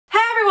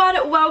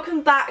everyone,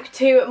 welcome back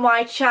to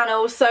my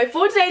channel. So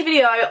for today's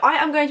video I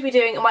am going to be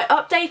doing my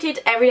updated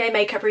everyday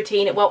makeup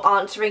routine while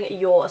answering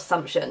your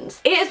assumptions.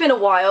 It has been a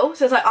while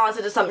since I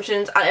answered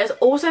assumptions, and it has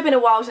also been a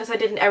while since I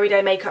did an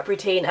everyday makeup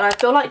routine, and I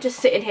feel like just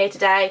sitting here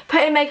today,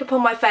 putting makeup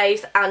on my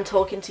face and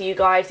talking to you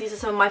guys. These are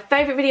some of my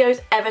favourite videos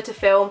ever to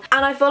film,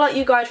 and I feel like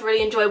you guys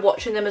really enjoy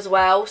watching them as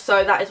well,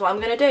 so that is what I'm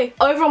going to do.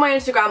 Over on my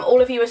Instagram,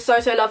 all of you are so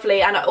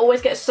lovely, and I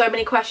always get so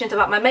many questions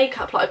about my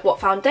makeup, like what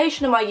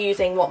foundation am I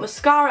using, what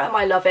mascara am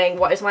I loving,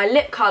 what is my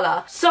lip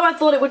colour. So I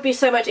thought it would be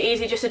so much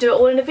easier just to do it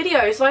all in a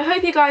video, so I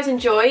hope you guys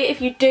enjoy.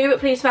 If you do,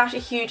 please smash a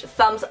huge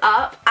thumbs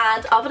up,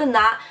 and other than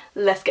that,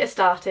 let's get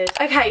started.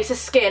 Okay, so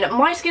skin.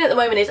 My skin at the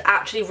moment is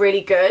actually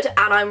really good,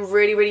 and I'm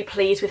really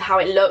pleased with how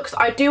it looks.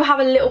 I do have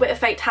a little bit of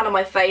fake tan on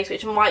my face,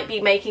 which might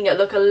be making it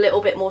look a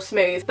little bit more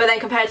smooth, but then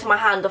compared to my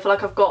hand, I feel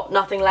like I've got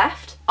nothing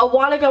left. A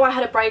while ago I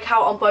had a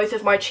breakout on both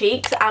of my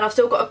cheeks, and I've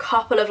still got a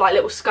couple of like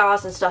little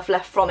scars and stuff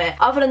left from it.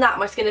 Other than that,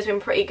 my skin has been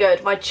pretty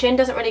good. My chin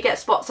doesn't really get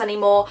spots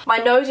anymore. My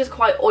nose is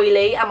quite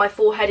oily and my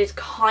forehead is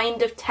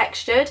kind of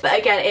textured, but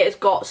again, it has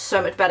got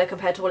so much better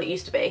compared to what it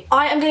used to be.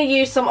 I am going to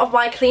use some of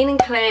my Clean and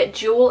Clear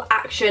Dual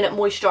Action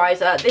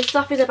Moisturiser. This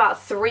stuff is about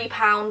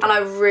 £3 and I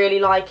really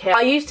like it.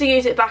 I used to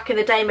use it back in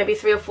the day, maybe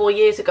 3 or 4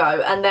 years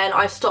ago, and then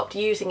I stopped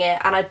using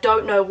it, and I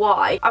don't know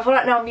why. I feel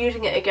like now I'm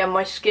using it again,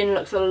 my skin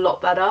looks a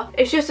lot better.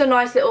 It's just a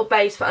nice little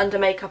base for under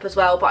makeup as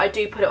well, but I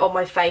do put it on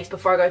my face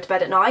before I go to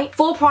bed at night.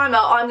 For primer,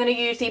 I'm going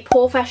to use the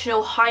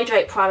Professional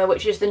Hydrate Primer,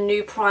 which is the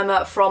new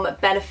primer from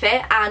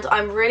Benefit, and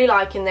I'm really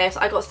liking this.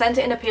 I got sent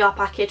it in a PR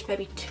package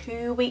maybe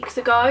 2 weeks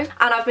ago,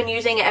 and I've been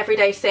using it every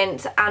day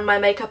since, and my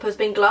makeup has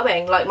been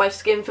glowing. Like, my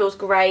skin feels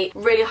great,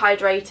 really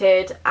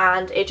hydrated,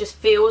 and it just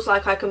feels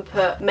like I can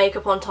put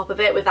makeup on top of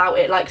it without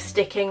it like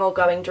sticking or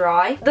going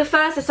dry. The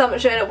first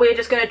assumption, we're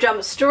just going to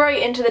jump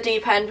straight into the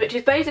deep end, which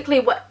is basically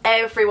what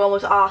everyone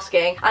was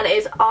asking, and it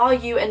is, are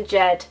you and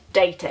Jed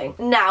dating?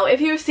 Now, if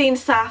you've seen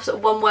Saf's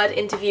one-word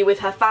interview with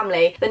her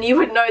family, then you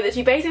would know that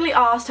she basically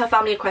asked her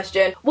family a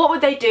question: what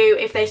would they do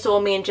if they saw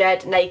me and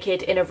Jed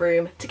naked in a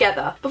room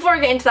together? Before I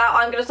get into that,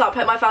 I'm going to start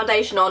putting my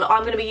foundation on.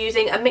 I'm going to be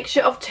using a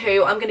mixture of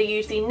two. I'm going to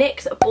use the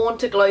NYX Born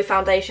to Glow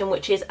foundation,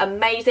 which is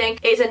amazing.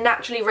 It's a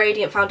naturally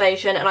radiant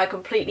foundation, and I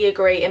completely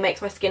agree, it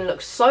makes my skin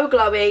look so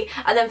glowy.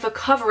 And then for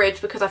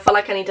coverage, because I feel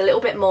like I need a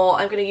little bit more,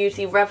 I'm going to use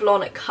the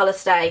Revlon Colour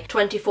Stay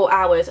 24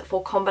 Hours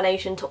for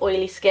combination to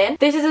oily skin.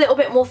 This is a little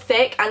bit more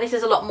thick and this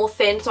is a lot more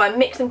thin, so I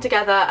mix them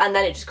together and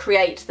then it just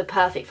creates the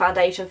perfect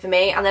foundation for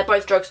me, and they're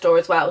both drugstore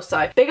as well,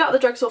 so big up the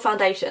drugstore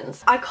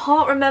foundations. I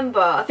can't remember,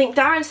 I think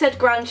Darren said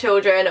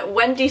grandchildren,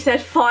 Wendy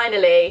said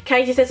finally,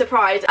 Katie said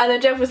surprise, and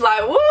then Jeff was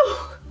like, woo!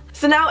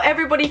 So now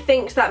everybody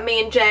thinks that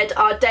me and Jed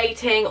are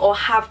dating or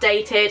have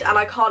dated, and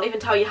I can't even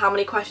tell you how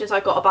many questions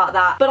I got about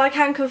that. But I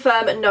can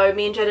confirm, no,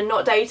 me and Jed are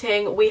not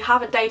dating. We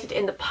haven't dated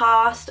in the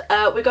past.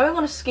 We're going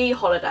on a ski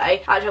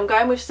holiday. Actually, I'm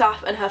going with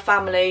Saf and her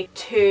family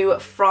to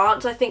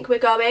France, I think we're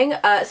going.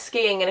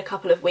 Skiing in a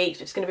couple of weeks,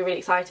 which is going to be really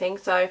exciting,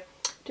 so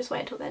just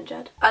wait until then,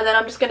 Jed. And then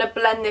I'm just going to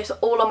blend this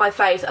all on my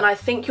face, and I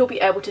think you'll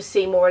be able to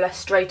see more or less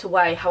straight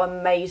away how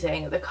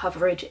amazing the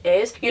coverage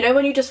is. You know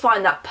when you just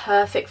find that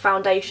perfect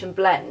foundation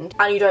blend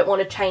and you don't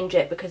want to change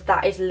it, because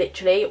that is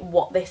literally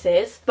what this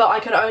is. But I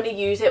can only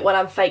use it when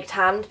I'm fake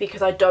tanned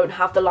because I don't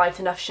have the light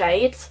enough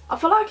shades. I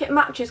feel like it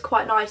matches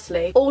quite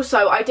nicely.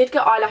 Also, I did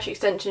get eyelash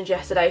extensions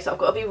yesterday, so I've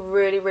got to be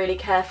really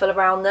careful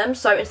around them.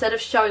 So instead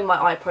of showing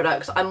my eye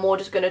products, I'm more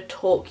just going to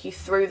talk you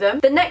through them.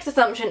 The next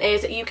assumption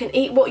is you can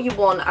eat what you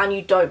want and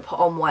you don't put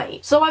on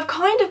weight. So I've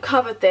kind of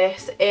covered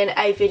this in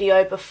a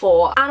video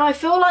before, and I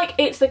feel like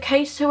it's the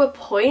case to a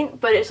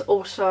point, but it's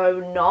also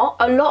not.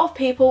 A lot of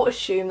people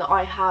assume that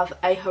I have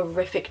a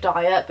horrific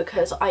diet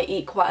because I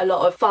eat quite a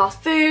lot of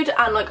fast food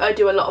and like I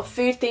do a lot of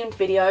food themed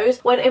videos,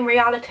 when in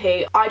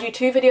reality I do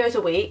 2 videos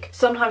a week.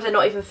 Sometimes they're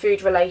not even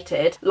food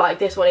related, like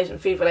this one isn't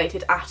food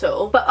related at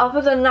all, but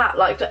other than that,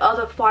 like the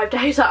other 5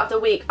 days out of the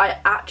week I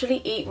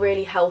actually eat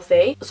really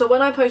healthy. So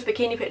when I post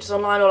bikini pictures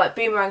online or like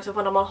boomerangs of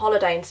when I'm on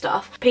holiday and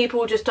stuff,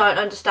 people just don't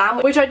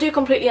understand, which I do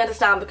completely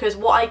understand, because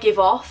what I give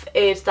off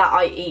is that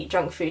I eat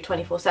junk food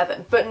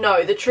 24/7. But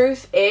no, the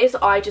truth is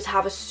I just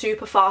have a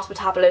super fast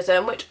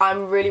metabolism, which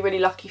I'm really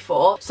lucky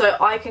for, so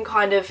I can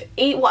kind of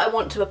eat what I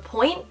want to a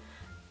point,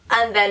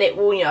 and then it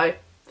will, you know,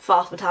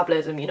 fast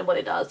metabolism, you know what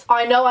it does.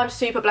 I know I'm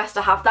super blessed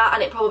to have that,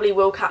 and it probably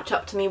will catch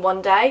up to me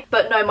one day,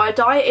 but no, my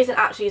diet isn't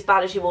actually as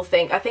bad as you will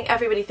think. I think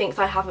everybody thinks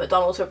I have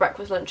McDonald's for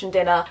breakfast, lunch and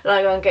dinner, and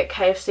I go and get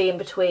KFC in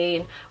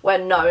between,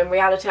 when no, in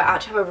reality I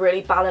actually have a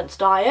really balanced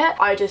diet.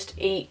 I just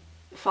eat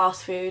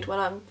fast food when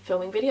I'm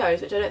filming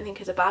videos, which I don't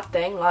think is a bad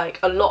thing. Like,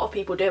 a lot of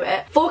people do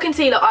it. For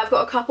concealer, I've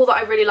got a couple that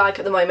I really like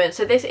at the moment.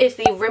 So this is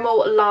the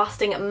Rimmel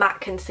Lasting Matte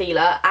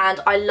Concealer,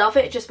 and I love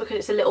it just because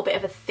it's a little bit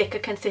of a thicker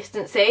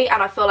consistency,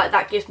 and I feel like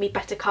that gives me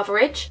better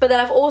coverage. But then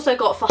I've also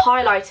got, for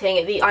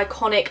highlighting, the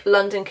iconic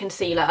London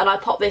Concealer, and I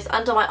pop this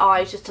under my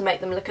eyes just to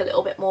make them look a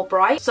little bit more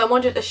bright.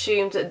 Someone just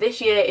assumed that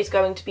this year is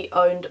going to be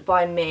owned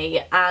by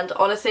me, and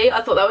honestly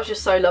I thought that was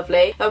just so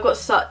lovely. I've got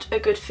such a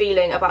good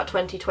feeling about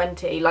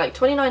 2020. Like,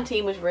 2019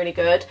 2019 was really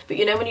good, but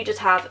you know when you just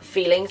have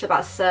feelings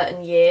about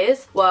certain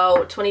years?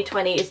 Well,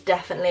 2020 is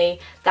definitely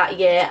that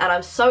year, and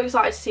I'm so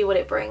excited to see what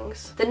it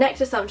brings. The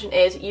next assumption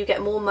is you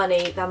get more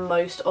money than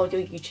most of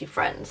your YouTube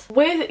friends.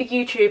 With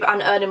YouTube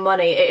and earning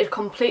money, it is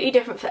completely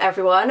different for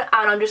everyone,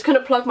 and I'm just going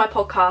to plug my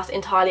podcast,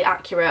 Entirely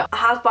Accurate.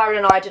 Has Byron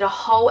and I did a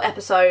whole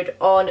episode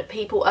on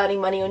people earning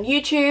money on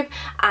YouTube,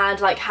 and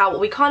like how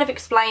we kind of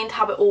explained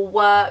how it all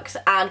works,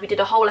 and we did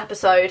a whole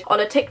episode on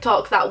a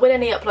TikTok that Will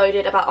and he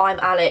uploaded about I'm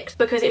Alex,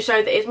 because it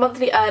showed that his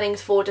monthly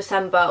earnings for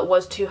December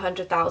was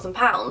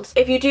 £200,000.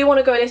 If you do want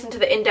to go listen to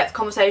the in-depth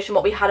conversation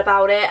what we had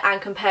about it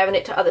and comparing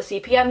it to other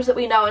CPMs that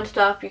we know and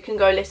stuff, you can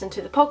go listen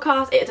to the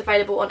podcast. It is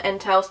available on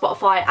Intel,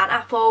 Spotify and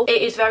Apple.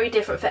 It is very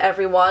different for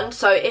everyone,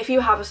 so if you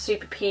have a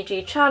super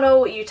PG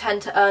channel, you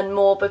tend to earn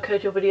more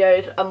because your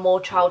videos are more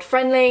child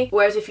friendly,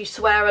 whereas if you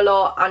swear a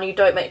lot and you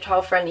don't make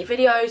child friendly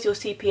videos, your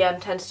CPM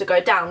tends to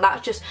go down.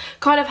 That's just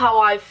kind of how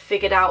I've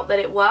figured out that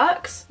it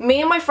works. Me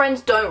and my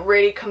friends don't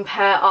really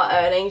compare our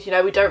earnings, you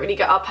know, we don't really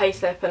get our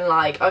payslip and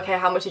like, okay,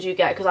 how much did you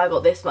get because I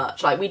got this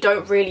much. Like, we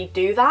don't really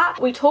do that.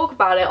 We talk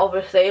about it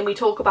obviously, and we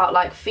talk about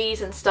like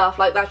fees and stuff,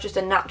 like that's just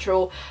a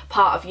natural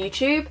part of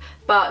YouTube,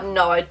 but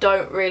no, I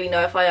don't really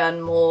know if I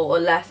earn more or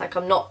less. Like,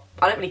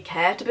 I don't really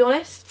care, to be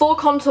honest. For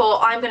contour,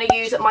 I'm going to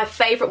use my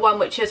favourite one,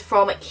 which is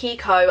from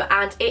Kiko,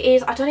 and it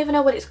is, I don't even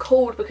know what it's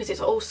called because it's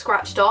all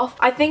scratched off.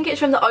 I think it's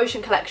from the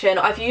Ocean collection.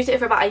 I've used it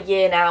for about a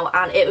year now,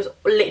 and it was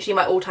literally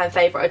my all-time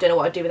favourite. I don't know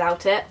what I'd do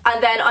without it.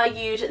 And then I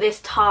use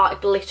this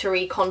Tarte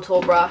glittery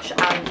contour brush,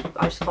 and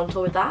I just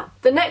contour with that.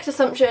 The next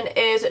assumption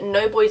is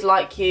no boys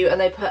like you, and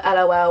they put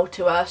LOL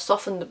to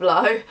soften the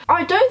blow.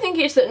 I don't think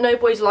it's that no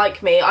boys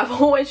like me. I've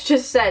always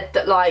just said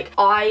that, like,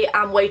 I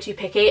am way too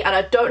picky, and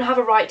I don't have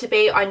a right to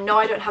be. I know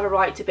I don't have a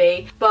right to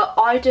be, but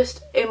I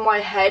just in my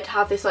head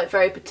have this like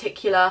very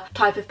particular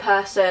type of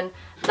person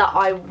that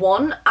I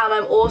want, and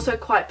I'm also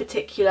quite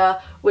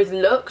particular with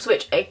looks,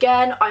 which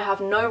again I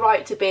have no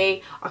right to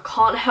be. I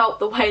can't help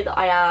the way that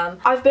I am.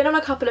 I've been on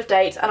a couple of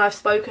dates and I've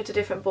spoken to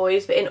different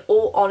boys, but in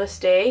all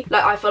honesty,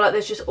 like, I feel like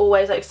there's just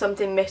always like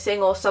something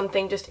missing, or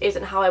something just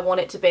isn't how I want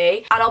it to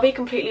be. And I'll be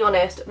completely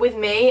honest, with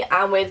me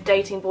and with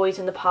dating boys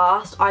in the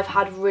past, I've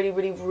had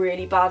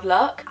really bad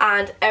luck,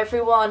 and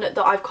everyone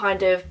that I've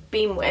kind of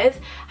been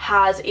with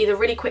has either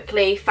really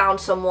quickly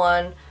found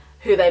someone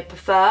who they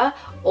prefer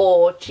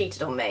or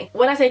cheated on me.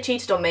 When I say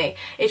cheated on me,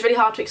 it's really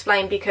hard to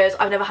explain because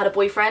I've never had a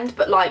boyfriend,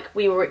 but like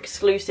we were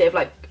exclusive.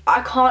 Like,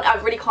 I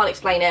really can't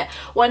explain it.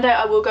 One day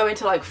I will go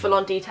into like full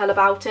on detail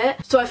about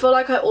it. So I feel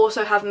like I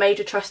also have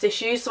major trust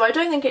issues, so I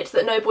don't think it's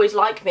that no boys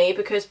like me,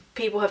 because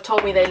people have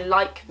told me they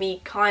like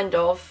me kind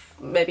of.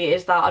 Maybe it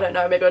is that, I don't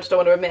know, maybe I just don't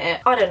want to admit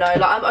it. I don't know,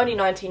 like, I'm only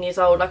 19 years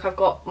old, like, I've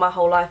got my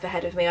whole life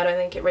ahead of me. I don't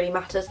think it really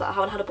matters that I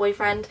haven't had a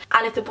boyfriend.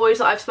 And if the boys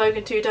that I've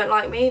spoken to don't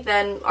like me,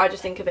 then I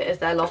just think of it as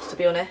their loss, to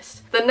be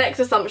honest. The next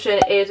assumption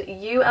is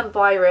you and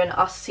Byron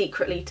are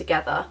secretly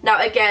together.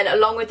 Now again,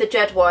 along with the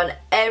Jed one,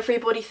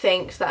 everybody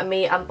thinks that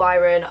me and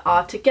Byron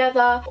are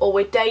together, or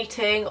we're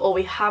dating, or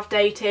we have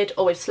dated,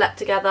 or we've slept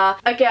together.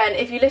 Again,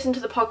 if you listen to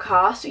the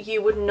podcast,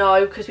 you would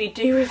know, because we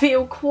do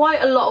reveal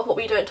quite a lot of what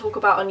we don't talk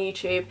about on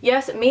YouTube.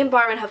 Yes, me and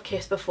Byron have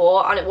kissed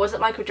before, and it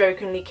wasn't like a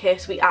jokingly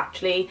kiss. We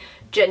actually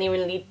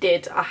genuinely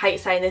did, I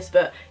hate saying this,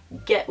 but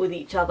get with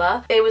each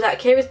other. It was at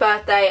Kira's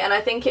birthday, and I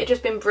think it had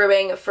just been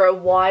brewing for a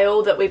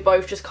while that we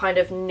both just kind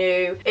of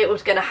knew it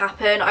was gonna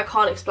happen. I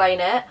can't explain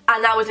it,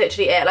 and that was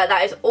literally it. Like,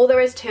 that is all there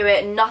is to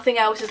it. Nothing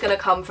else is gonna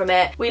come from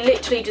it. We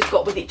literally just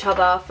got with each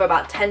other for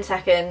about 10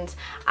 seconds,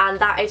 and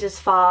that is as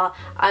far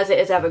as it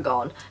has ever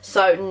gone.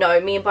 So no,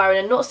 me and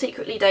Byron are not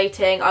secretly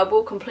dating. I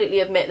will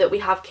completely admit that we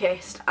have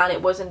kissed, and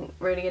it wasn't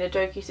really in a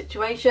jokey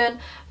situation,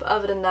 but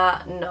other than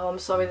that, no, I'm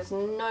sorry, there's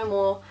no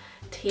more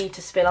tea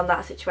to spill on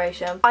that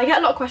situation. I get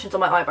a lot of questions on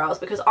my eyebrows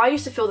because I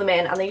used to fill them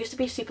in and they used to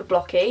be super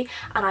blocky,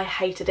 and I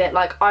hated it.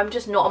 Like, I'm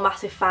just not a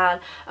massive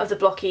fan of the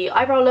blocky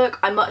eyebrow look.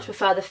 I much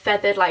prefer the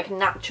feathered, like,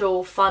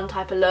 natural, fun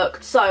type of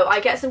look. So I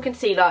get some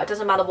concealer. It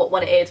doesn't matter what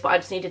one it is, but I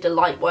just needed a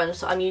light one,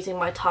 so I'm using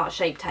my Tarte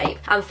Shape Tape.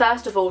 And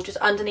first of all, just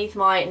underneath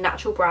my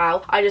natural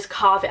brow, I just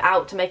carve it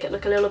out to make it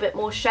look a little bit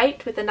more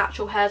shaped with the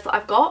natural hairs that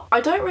I've got.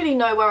 I don't really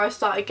know where I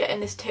started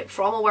getting this tip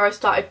from or where I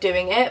started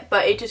doing it,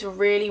 but it just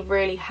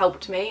really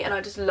helped me, and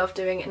I just love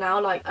doing it now.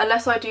 Like,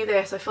 unless I do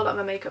this, I feel like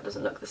my makeup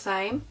doesn't look the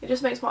same. It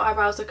just makes my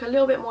eyebrows look a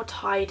little bit more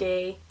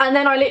tidy. And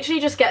then I literally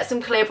just get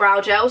some clear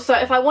brow gel. So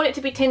if I want it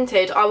to be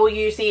tinted, I will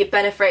use the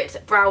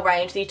Benefit brow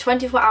range. The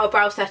 24-hour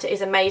brow setter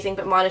is amazing,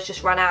 but mine has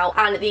just run out,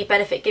 and the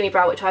Benefit Gimme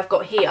Brow, which I've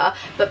got here,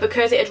 but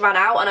because it had run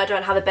out and I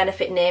don't have a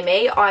Benefit near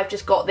me, I've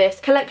just got this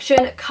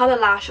Collection Colour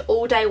Lash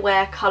All Day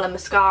Wear Colour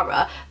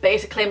Mascara, but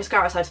it's a clear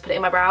mascara, so I just put it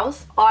in my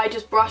brows. I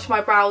just brush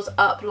my brows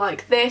up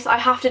like this. I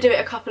have to do it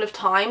a couple of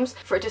times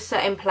for it to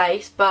set in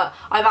place, but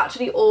I've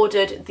actually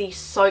ordered the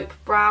soap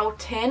brow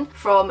tin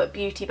from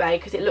Beauty Bay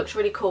because it looks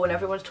really cool and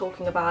everyone's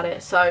talking about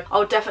it, so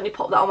I'll definitely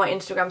pop that on my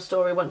Instagram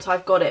story once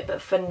I've got it,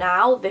 but for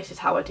now, this is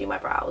how I do my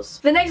brows.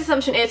 The next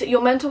assumption is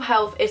your mental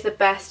health is the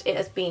best it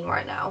has been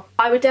right now.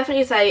 I would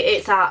definitely say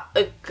it's at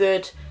a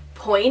good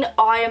point.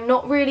 I am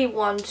not really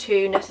one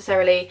to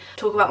necessarily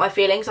talk about my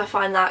feelings. I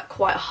find that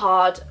quite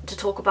hard to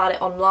talk about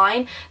it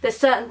online. There's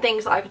certain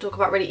things that I can talk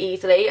about really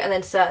easily, and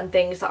then certain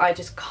things that I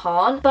just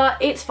can't. But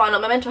it's fine.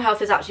 Like, my mental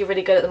health is actually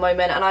really good at the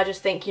moment, and I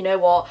just think, you know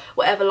what,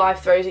 whatever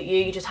life throws at you,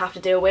 you just have to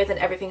deal with, and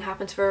everything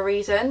happens for a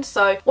reason.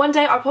 So one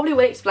day I probably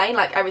will explain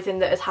like everything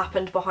that has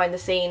happened behind the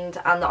scenes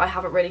and that I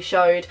haven't really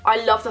showed.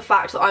 I love the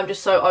fact that I'm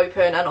just so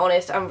open and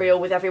honest and real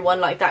with everyone.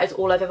 Like, that is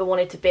all I've ever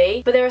wanted to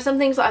be. But there are some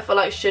things that I feel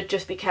like should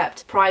just be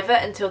kept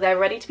private until they're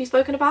ready to be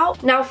spoken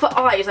about. Now for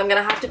eyes, I'm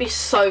gonna have to be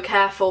so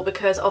careful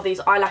because of these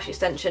eyelash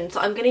extensions.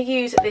 So I'm gonna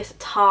use this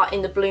Tarte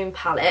in the Bloom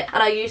palette,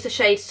 and I use the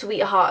shade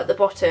Sweetheart at the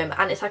bottom,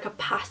 and it's like a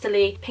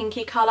pastel-y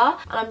pinky colour,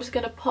 and I'm just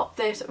gonna pop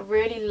this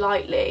really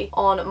lightly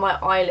on my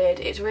eyelid.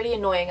 It's really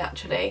annoying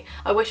actually.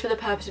 I wish for the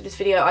purpose of this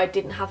video I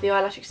didn't have the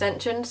eyelash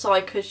extension so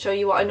I could show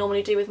you what I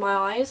normally do with my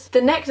eyes.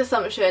 The next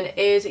assumption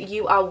is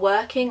you are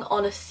working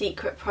on a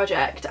secret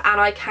project, and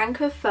I can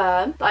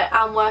confirm that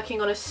I am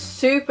working on a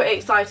super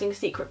exciting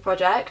secret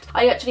project.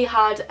 I actually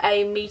had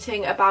a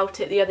meeting about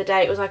it the other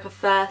day. It was like a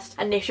first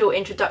initial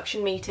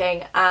introduction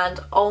meeting, and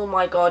oh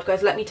my god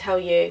guys, let me tell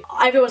you,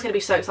 everyone's gonna be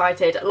so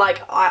excited.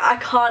 Like, I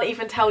can't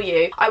even tell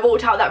you. I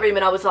walked out of that room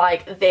and I was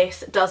like,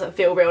 this doesn't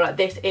feel real. Like,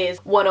 this is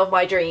one of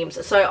my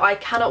dreams. So I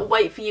cannot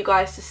wait for you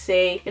guys to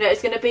see. You know,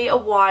 it's gonna be a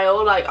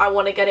while. Like, I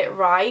want to get it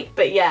right,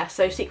 but yeah,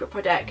 so secret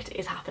project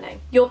is happening.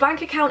 Your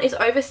bank account is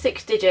over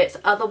 6 digits,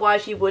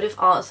 otherwise you would have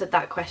answered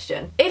that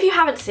question. If you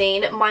haven't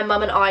seen, my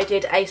mum and I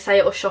did a say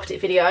it or shot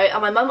it video,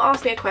 and my mum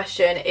asked me a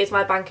question, is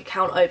my bank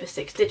account over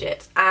 6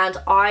 digits? And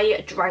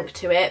I drank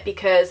to it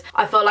because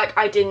I felt like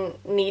I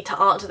didn't need to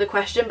answer the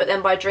question, but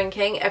then by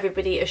drinking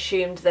everybody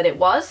assumed that it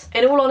was.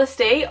 In all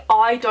honesty,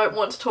 I don't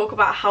want to talk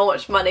about how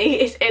much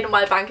money is in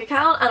my bank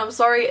account, and I'm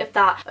sorry if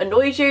that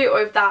annoys you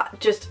or if that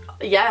just,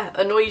 yeah,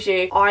 annoys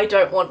you. I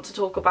don't want to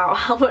talk about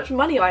how much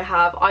money I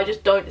have. I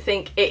just don't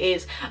think it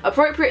is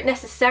appropriate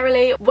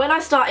necessarily. When I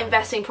start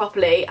investing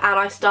properly and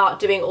I start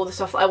doing all the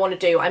stuff that I want to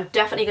do, I'm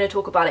definitely going to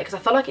talk about it because I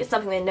feel like it's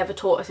something they never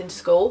taught us in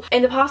school.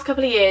 In the past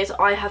couple of years,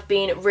 I have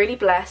been really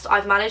blessed.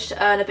 I've managed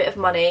to earn a bit of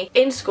money.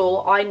 In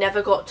school, I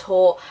never got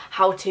taught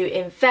how to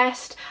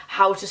invest,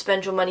 how to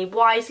spend your money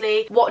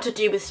wisely, what to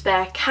do with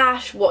spare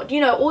cash, what, you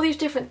know, all these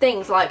different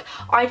things. Like,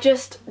 I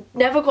just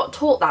never got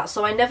taught that,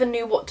 so I never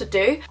knew what to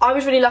do. I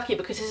was really lucky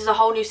because this is a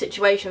whole new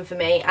situation for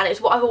me, and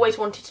it's what I've always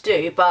wanted to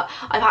do, but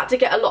I've had to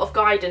get a lot of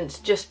guidance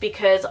just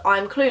because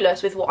I'm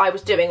clueless with what I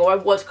was doing, or I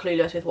was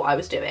clueless with what I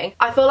was doing.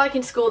 I feel like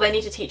in school they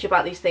need to teach you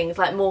about these things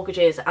like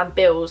mortgages and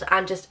bills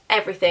and just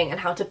everything and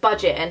how to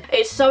budget, and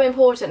it's so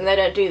important and they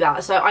don't do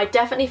that. So I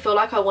definitely feel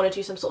like I want to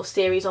do some sort of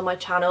series on my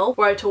channel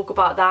where I talk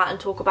about that and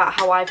talk about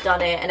how I've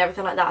done it and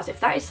everything like that. So if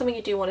that is something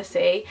you do want to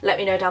see, let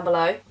me know down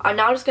below. I'm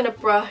now just going to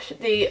brush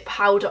the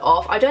powder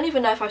off. I don't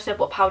even know if I said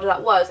what powder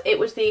that was. It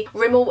was the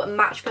Rimmel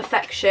Match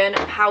Perfection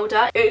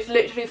powder. It's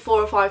literally £4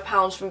 or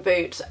 £5 from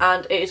Boots,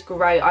 and it is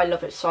great. I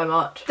love it so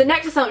much. The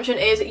next assumption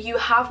is you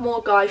have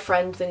more guy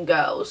friends than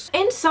girls.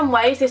 In some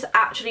ways this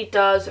actually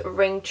does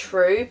ring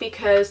true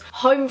because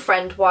home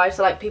friend wise,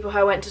 so like people who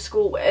I went to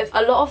school with,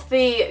 a lot of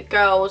the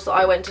girls that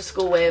I went to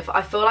school with,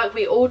 I feel like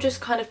we all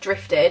just kind of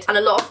drifted, and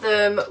a lot of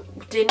them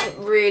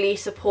didn't really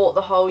support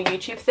the whole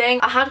YouTube thing.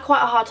 I had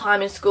quite a hard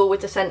time in school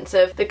with the sense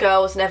of the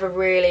girls never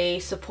really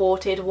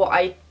supported what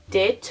I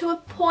did to a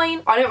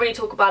point. I don't really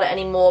talk about it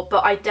anymore,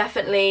 but I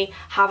definitely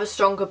have a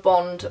stronger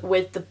bond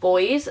with the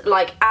boys.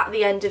 Like, at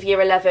the end of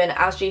year 11,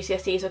 as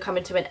GCSEs were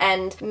coming to an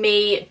end,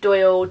 me,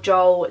 Doyle,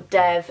 Joel,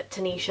 Dev,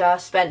 Tanisha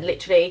spent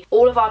literally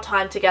all of our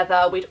time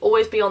together. We'd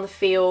always be on the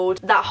field.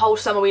 That whole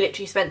summer we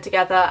literally spent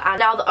together, and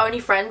now the only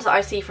friends that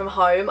I see from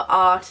home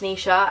are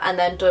Tanisha and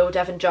then Doyle,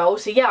 Dev and Joel.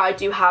 So yeah, I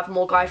do have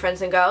more guy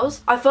friends than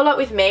girls. I feel like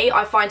with me,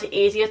 I find it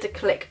easier to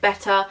click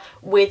better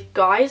with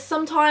guys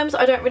sometimes.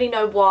 I don't really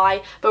know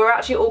why, but we're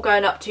actually all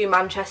going up to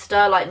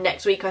Manchester like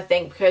next week, I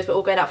think, because we're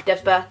all going out for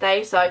Dev's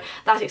birthday, so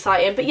that's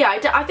exciting. But yeah,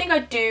 I think I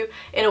do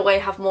in a way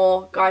have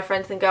more guy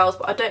friends than girls,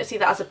 but I don't see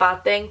that as a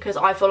bad thing because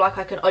I feel like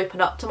I can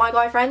open up to my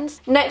guy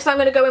friends. Next, I'm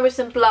going to go in with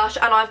some blush,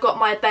 and I've got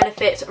my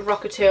Benefit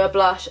Rockateur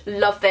blush.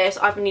 Love this.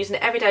 I've been using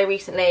it every day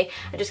recently.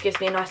 It just gives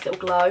me a nice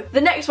little glow.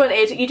 The next one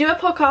is you do a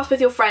podcast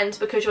with your friends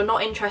because you're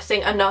not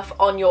interesting enough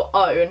on your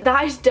own.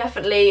 That is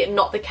definitely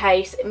not the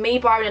case. Me,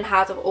 Byron and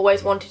Haz have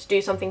always wanted to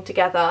do something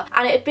together,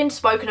 and it had been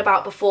spoken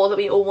about before that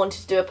we all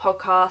wanted to do a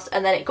podcast,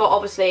 and then it got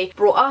obviously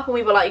brought up and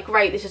we were like,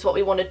 great, this is what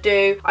we want to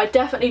do. I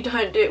definitely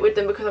don't do it with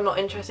them because I'm not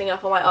interesting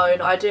enough on my own.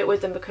 I do it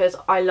with them because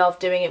I love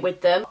doing it with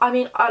them. I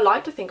mean, I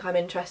like to think I'm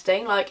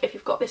interesting. Like, if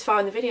you've got this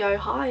far in the video,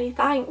 hi,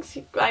 thanks.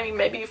 I mean,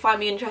 maybe you find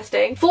me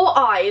interesting. For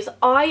eyes,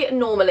 I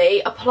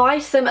normally apply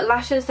some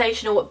Lash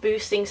Sensational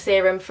Boosting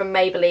Serum from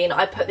Maybelline.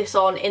 I put this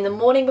on in the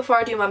morning before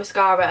I do my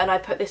mascara, and I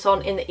put this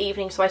on in the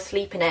evening so I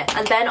sleep in it.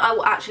 And then I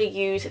will actually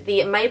use the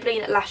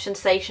Maybelline Lash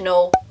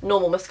Sensational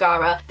normal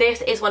mascara.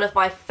 This is one of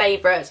my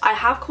favourites. I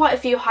have quite a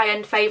few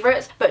high-end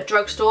favourites, but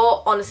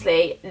drugstore,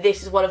 honestly,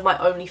 this is one of my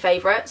only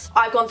favourites.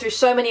 I've gone through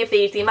so many of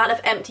these. The amount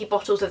of empty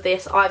bottles of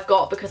this I've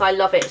got because I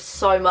love it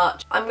so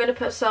much. I'm going to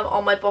put some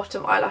on my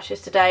bottom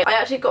eyelashes today. I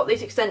actually got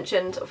these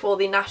extensions for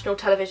the National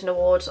Television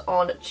Awards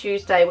on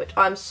Tuesday, which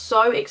I'm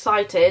so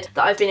excited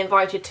that I've been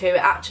invited to.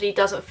 It actually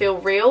doesn't feel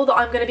real that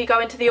I'm going to be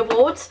going to the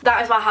awards.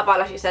 That is why I have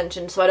eyelash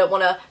extensions, so I don't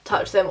want to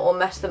touch them or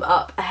mess them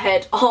up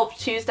ahead of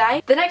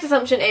Tuesday. The next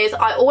assumption is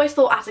I always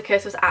thought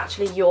Atticus was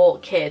actually your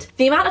kid.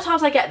 The amount of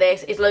times I get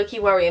this is low-key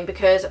worrying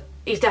because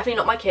he's definitely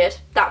not my kid.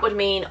 That would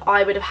mean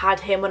I would have had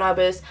him when I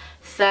was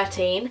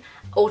 13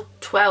 or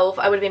 12.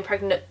 I would have been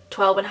pregnant at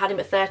 12 and had him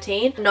at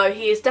 13. No,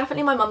 he is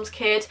definitely my mum's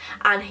kid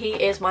and he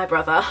is my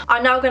brother.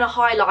 I'm now going to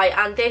highlight,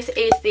 and this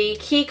is the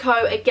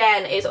Kiko.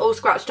 Again, it's all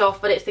scratched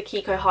off, but it's the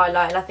Kiko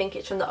highlight, and I think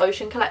it's from the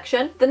Ocean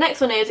collection. The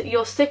next one is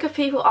you're sick of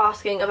people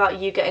asking about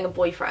you getting a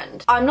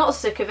boyfriend. I'm not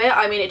sick of it.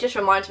 I mean, it just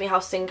reminds me how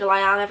single I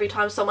am every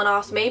time someone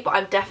asks me, but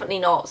I'm definitely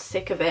not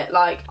sick of it.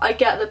 Like, I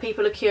get that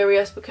people are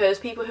curious because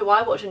people who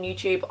I watch on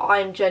YouTube,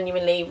 I'm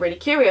genuinely really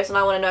curious and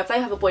I want to know if they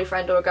have a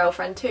boyfriend or a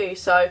girlfriend too.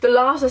 So the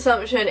last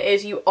assumption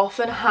is you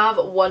often have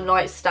one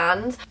night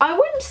stands. I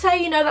wouldn't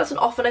say, you know, that's an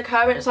often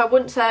occurrence. I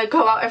wouldn't say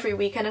go out every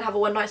weekend and have a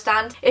one night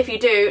stand. If you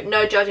do,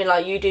 no judging.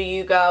 Like, you do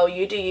you, girl,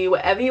 you do you,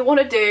 whatever you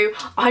want to do.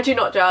 I do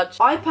not judge.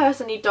 I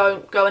personally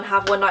don't go and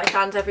have one night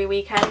stands every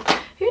weekend.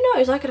 Who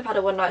knows, I could have had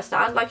a one night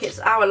stand. Like, it's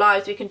our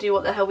lives, we can do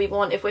what the hell we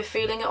want. If we're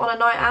feeling it on a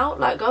night out,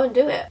 like, go and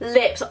do it.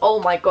 Lips,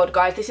 oh my god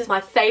guys, this is my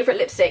favourite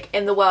lipstick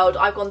in the world.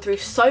 I've gone through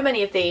so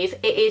many of these.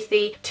 It is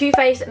the Too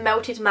Faced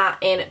Melted Matte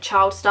in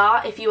Child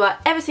Star. If you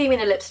ever see me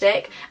in a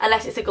lipstick,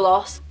 unless it's a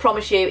gloss,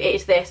 promise you it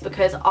is this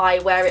because I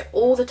wear it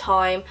all the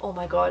time. Oh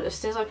my god, as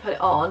soon as I put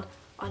it on,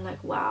 I'm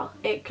like, wow,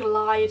 it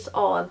glides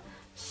on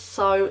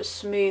so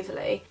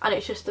smoothly and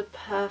it's just the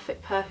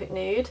perfect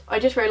nude. I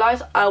just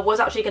realised I was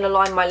actually going to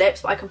line my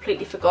lips, but I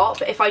completely forgot.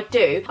 But if I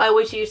do, I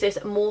always use this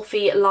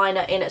Morphe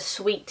liner in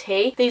Sweet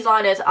Tea. These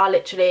liners are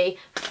literally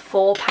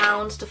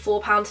 £4 to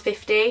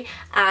 £4.50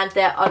 and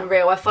they're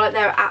unreal. I feel like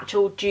they're an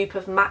actual dupe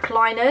of MAC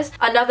liners.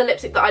 Another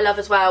lipstick that I love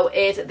as well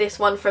is this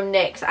one from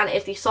NYX, and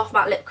it's the Soft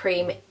Matte Lip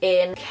Cream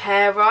in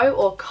Cairo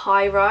or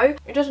Cairo.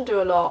 It doesn't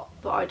do a lot,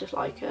 but I just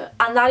like it.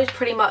 And that is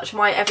pretty much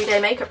my everyday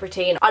makeup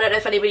routine. I don't know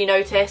if anybody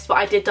noticed, but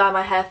I did dye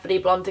my hair fully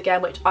blonde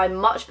again, which I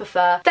much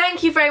prefer.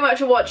 Thank you very much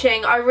for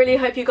watching. I really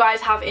hope you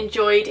guys have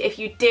enjoyed. If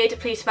you did,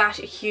 please smash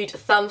a huge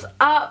thumbs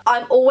up.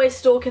 I'm always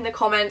stalking the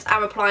comments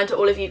and replying to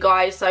all of you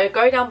guys, so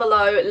go down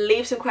below,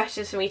 leave some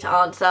questions for me to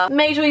answer.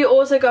 Make sure you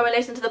also go and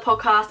listen to the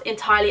podcast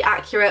Entirely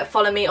Accurate.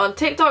 Follow me on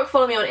TikTok,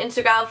 follow me on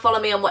Instagram,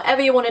 follow me on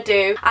whatever you want to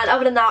do. And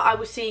other than that, I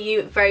will see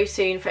you very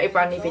soon for a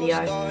brand new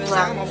video.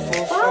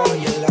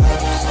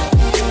 Bye.